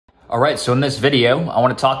All right, so in this video, I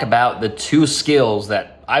want to talk about the 2 skills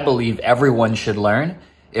that I believe everyone should learn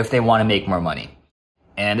if they want to make more money.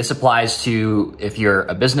 And this applies to if you're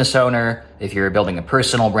a business owner, if you're building a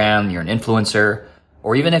personal brand, you're an influencer,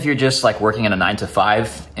 or even if you're just like working in a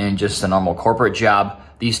 9-to-5 in just a normal corporate job,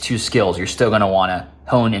 these 2 skills, you're still going to want to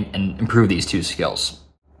hone and improve these 2 skills.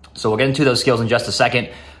 So we'll get into those skills in just a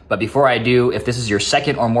second. But before I do, if this is your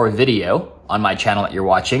second or more video on my channel that you're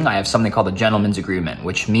watching, I have something called the Gentleman's Agreement,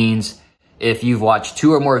 which means if you've watched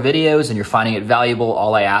 2 or more videos and you're finding it valuable,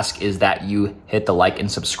 all I ask is that you hit the like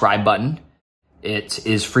and subscribe button. It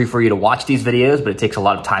is free for you to watch these videos, but it takes a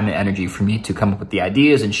lot of time and energy for me to come up with the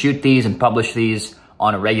ideas and shoot these and publish these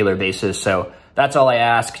on a regular basis. So that's all I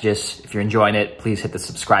ask. Just if you're enjoying it, please hit the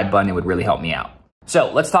subscribe button. It would really help me out.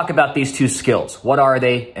 So let's talk about these 2 skills. What are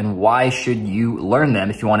they and why should you learn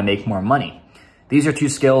them if you want to make more money? These are 2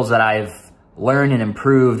 skills that I've learned and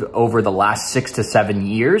improved over the last 6 to 7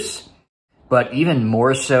 years, but even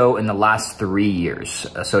more so in the last 3 years.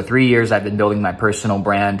 So 3 years I've been building my personal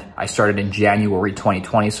brand. I started in January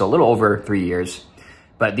 2020, so a little over 3 years.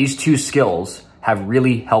 But these 2 skills have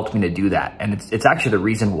really helped me to do that. And it's actually the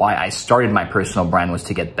reason why I started my personal brand, was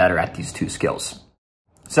to get better at these 2 skills.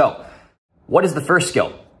 So what is the first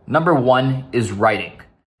skill? Number 1 is writing.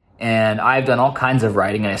 And I've done all kinds of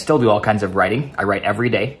writing, and I still do all kinds of writing. I write every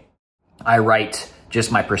day. I write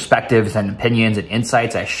just my perspectives and opinions and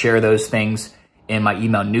insights. I share those things in my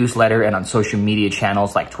email newsletter and on social media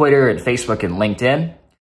channels like Twitter and Facebook and LinkedIn.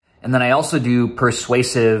 And then I also do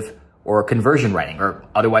persuasive or conversion writing, or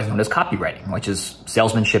otherwise known as copywriting, which is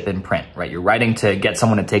salesmanship in print, right? You're writing to get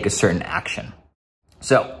someone to take a certain action.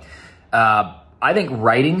 So I think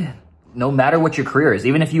writing, no matter what your career is,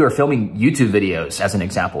 even if you are filming YouTube videos as an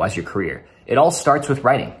example as your career, it all starts with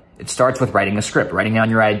writing. It starts with writing a script, writing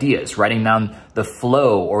down your ideas, writing down the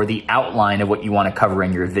flow or the outline of what you want to cover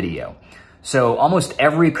in your video. So almost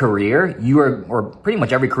every career or pretty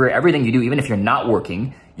much every career, everything you do, even if you're not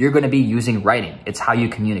working, you're going to be using writing. It's how you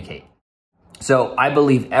communicate. So I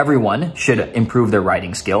believe everyone should improve their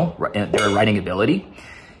writing skill, their writing ability.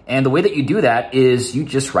 And the way that you do that is you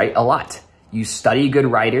just write a lot. You study good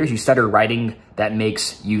writers. You study writing that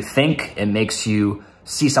makes you think. It makes you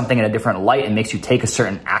see something in a different light. It makes you take a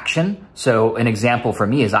certain action. So an example for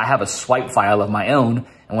me is I have a swipe file of my own.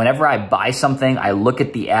 And whenever I buy something, I look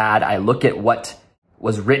at the ad. I look at what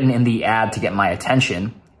was written in the ad to get my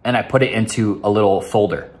attention. And I put it into a little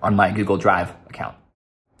folder on my Google Drive account.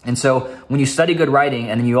 And so when you study good writing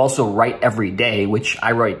and then you also write every day, which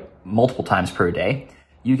I write multiple times per day,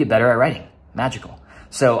 you get better at writing. Magical.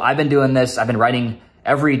 So I've been doing this. I've been writing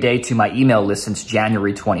every day to my email list since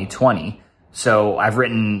January 2020. So I've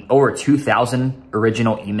written over 2,000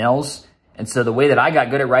 original emails. And so the way that I got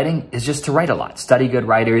good at writing is just to write a lot, study good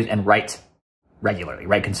writers and write regularly,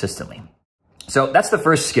 write consistently. So that's the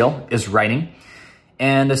first skill, is writing.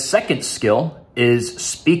 And the second skill is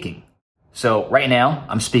speaking. So right now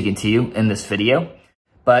I'm speaking to you in this video,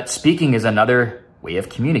 but speaking is another way of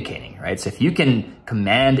communicating, right? So if you can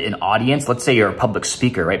command an audience, let's say you're a public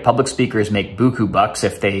speaker, right? Public speakers make buku bucks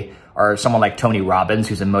if they are someone like Tony Robbins,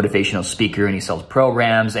 who's a motivational speaker and he sells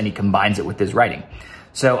programs and he combines it with his writing.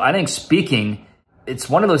 So I think speaking, it's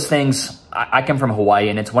one of those things, I come from Hawaii,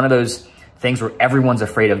 and it's one of those things where everyone's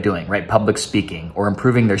afraid of doing, right? Public speaking or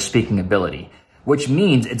improving their speaking ability, which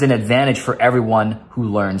means it's an advantage for everyone who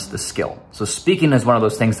learns the skill. So speaking is one of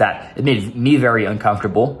those things that it made me very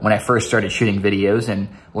uncomfortable when I first started shooting videos and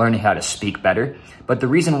learning how to speak better. But the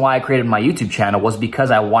reason why I created my YouTube channel was because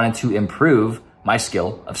I wanted to improve my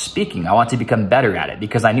skill of speaking. I wanted to become better at it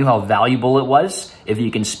because I knew how valuable it was if you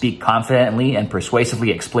can speak confidently and persuasively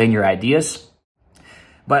explain your ideas.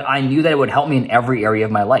 But I knew that it would help me in every area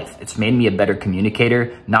of my life. It's made me a better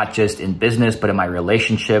communicator, not just in business, but in my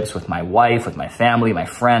relationships with my wife, with my family, my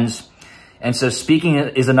friends. And so speaking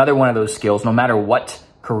is another one of those skills. No matter what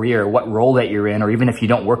career, what role that you're in, or even if you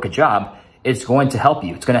don't work a job, it's going to help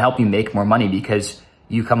you. It's going to help you make more money because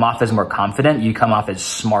you come off as more confident, you come off as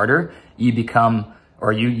smarter, you come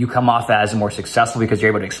off as more successful because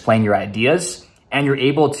you're able to explain your ideas and you're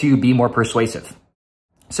able to be more persuasive.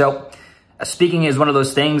 So speaking is one of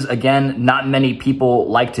those things. Again, not many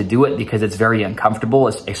people like to do it because it's very uncomfortable,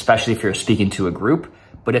 especially if you're speaking to a group.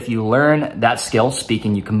 But if you learn that skill,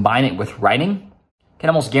 speaking, you combine it with writing, I can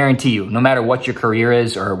almost guarantee you, no matter what your career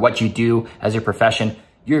is or what you do as your profession,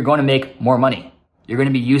 you're going to make more money. You're going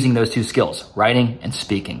to be using those 2 skills, writing and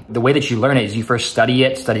speaking. The way that you learn it is you first study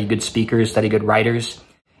it, study good speakers, study good writers,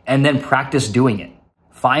 and then practice doing it.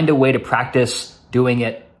 Find a way to practice doing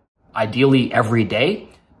it, ideally every day.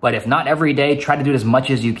 But if not every day, try to do it as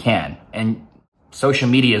much as you can. And social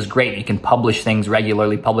media is great. You can publish things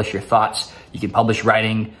regularly, publish your thoughts. You can publish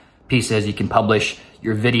writing pieces. You can publish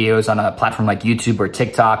your videos on a platform like YouTube or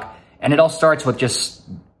TikTok. And it all starts with just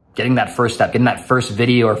getting that first step, getting that first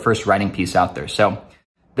video or first writing piece out there. So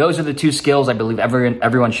those are the 2 skills I believe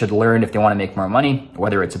everyone should learn if they want to make more money,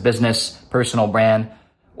 whether it's a business, personal brand,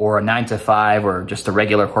 or a 9-to-5, or just a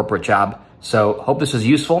regular corporate job. So hope this was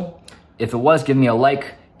useful. If it was, give me a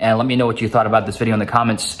like and let me know what you thought about this video in the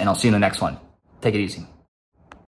comments, and I'll see you in the next one. Take it easy.